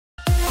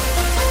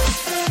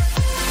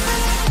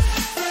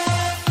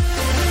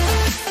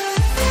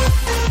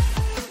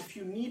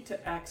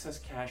access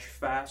cash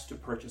fast to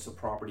purchase a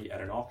property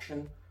at an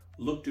auction,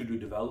 look to do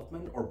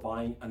development or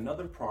buying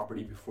another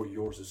property before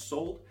yours is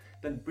sold,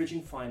 then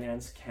bridging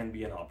finance can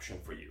be an option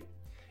for you.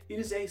 It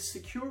is a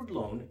secured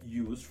loan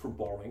used for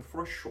borrowing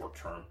for a short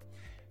term.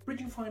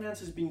 Bridging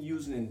finance is being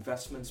used in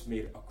investments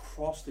made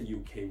across the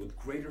UK with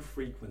greater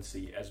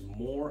frequency as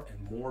more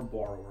and more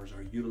borrowers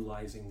are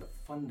utilizing the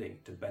funding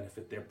to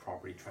benefit their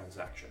property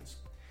transactions.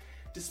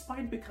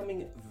 Despite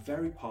becoming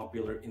very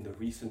popular in the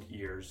recent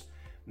years,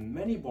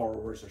 many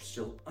borrowers are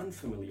still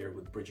unfamiliar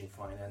with bridging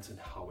finance and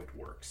how it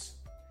works.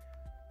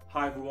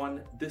 Hi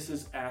everyone, this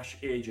is Ash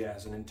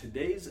Ajaz, and in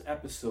today's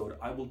episode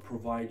I will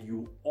provide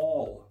you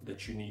all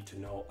that you need to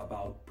know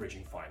about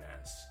bridging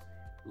finance.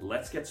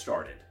 Let's get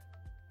started.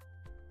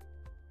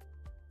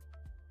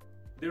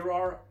 There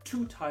are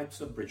two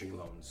types of bridging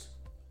loans,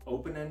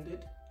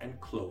 open-ended and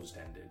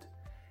closed-ended.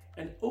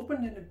 An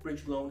open-ended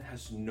bridge loan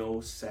has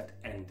no set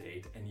end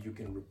date and you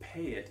can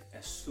repay it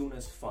as soon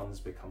as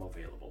funds become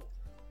available.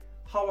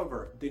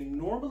 However, they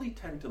normally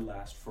tend to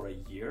last for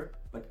a year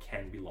but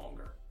can be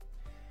longer.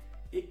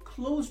 A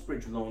closed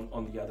bridge loan,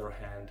 on the other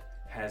hand,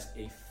 has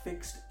a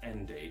fixed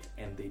end date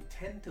and they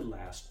tend to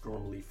last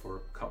normally for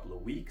a couple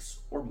of weeks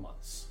or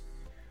months.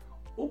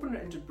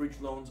 Open-ended bridge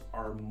loans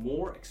are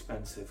more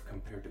expensive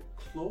compared to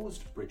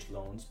closed bridge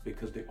loans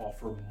because they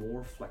offer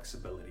more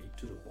flexibility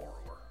to the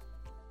borrower.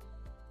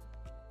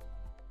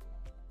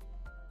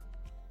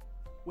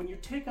 When you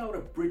take out a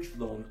bridge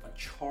loan, a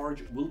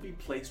charge will be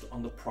placed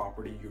on the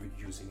property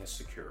you're using as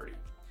security.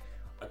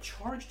 A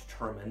charge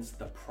determines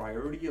the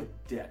priority of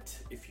debt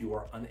if you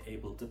are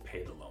unable to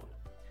pay the loan.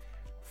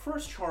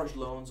 First charge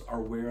loans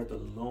are where the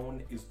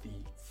loan is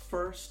the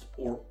first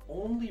or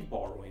only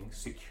borrowing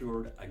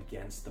secured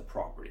against the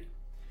property.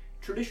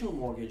 Traditional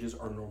mortgages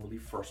are normally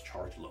first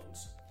charge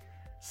loans.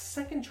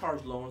 Second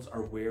charge loans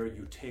are where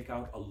you take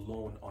out a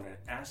loan on an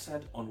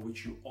asset on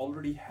which you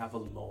already have a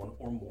loan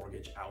or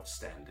mortgage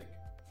outstanding.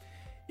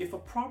 If a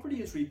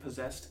property is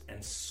repossessed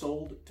and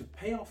sold to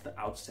pay off the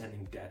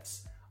outstanding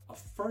debts, a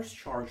first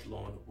charge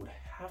loan would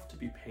have to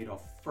be paid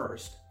off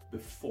first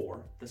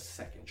before the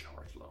second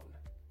charge loan.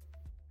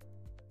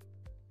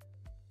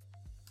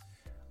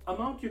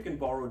 Amount you can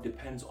borrow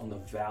depends on the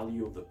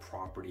value of the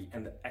property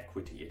and the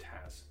equity it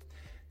has.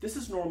 This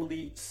is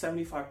normally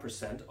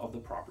 75% of the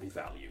property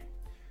value.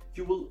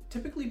 You will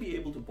typically be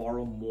able to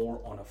borrow more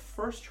on a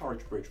first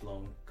charge bridge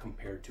loan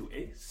compared to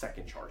a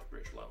second charge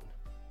bridge loan.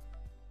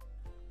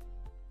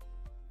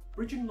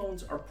 Bridging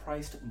loans are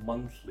priced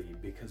monthly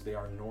because they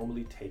are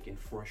normally taken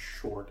for a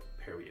short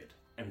period,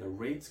 and the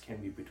rates can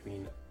be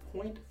between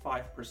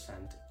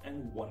 0.5%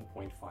 and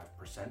 1.5%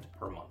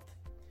 per month.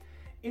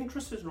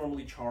 Interest is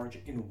normally charged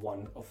in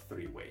one of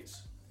three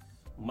ways.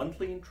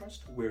 Monthly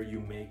interest, where you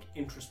make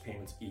interest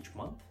payments each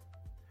month.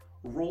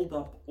 Rolled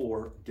up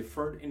or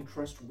deferred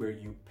interest, where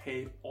you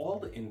pay all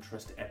the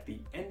interest at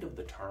the end of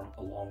the term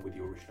along with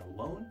the original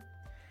loan.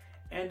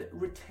 And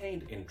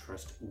retained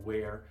interest,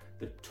 where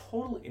the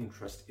total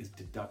interest is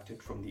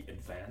deducted from the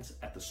advance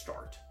at the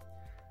start.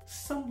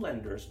 Some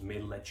lenders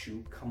may let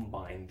you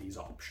combine these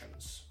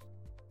options.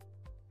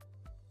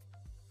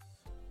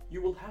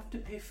 You will have to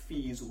pay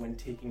fees when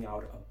taking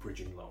out a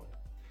bridging loan.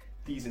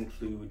 These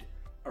include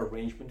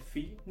arrangement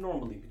fee,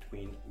 normally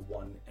between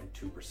 1 and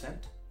 2%,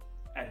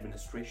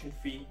 administration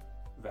fee,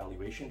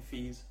 valuation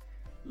fees,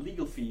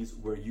 legal fees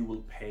where you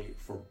will pay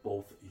for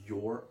both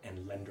your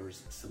and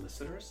lender's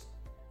solicitors,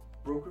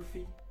 broker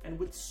fee, and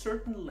with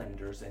certain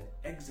lenders an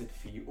exit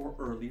fee or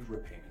early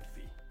repayment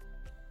fee.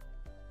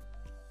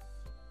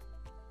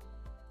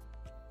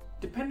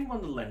 Depending on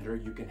the lender,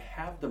 you can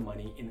have the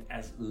money in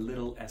as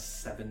little as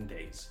 7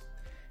 days.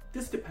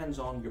 This depends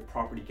on your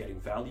property getting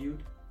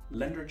valued,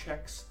 lender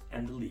checks,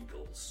 and the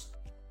legals.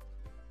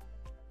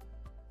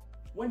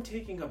 When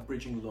taking a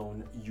bridging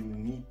loan, you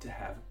need to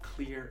have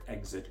clear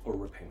exit or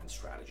repayment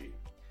strategy.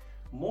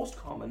 Most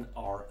common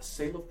are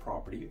sale of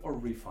property or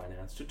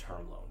refinance to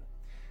term loan.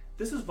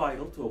 This is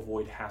vital to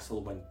avoid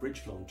hassle when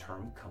bridge loan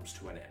term comes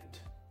to an end.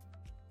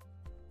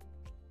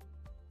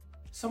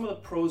 Some of the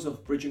pros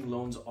of bridging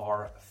loans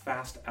are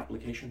fast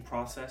application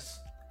process,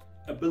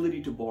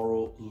 ability to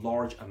borrow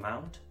large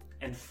amount,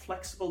 and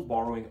flexible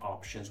borrowing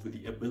options with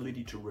the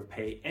ability to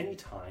repay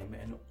anytime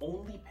and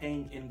only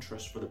paying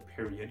interest for the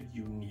period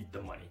you need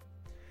the money.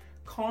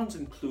 Cons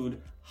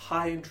include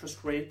high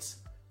interest rates,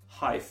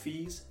 high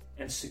fees,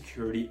 and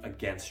security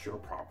against your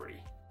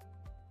property.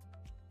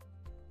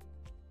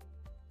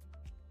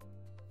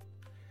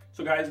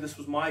 So guys, this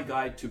was my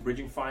guide to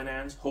bridging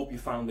finance. Hope you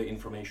found the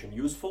information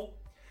useful.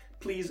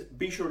 Please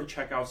be sure to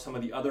check out some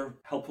of the other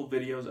helpful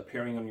videos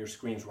appearing on your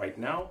screens right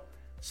now.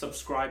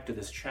 Subscribe to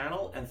this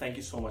channel, and thank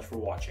you so much for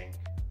watching.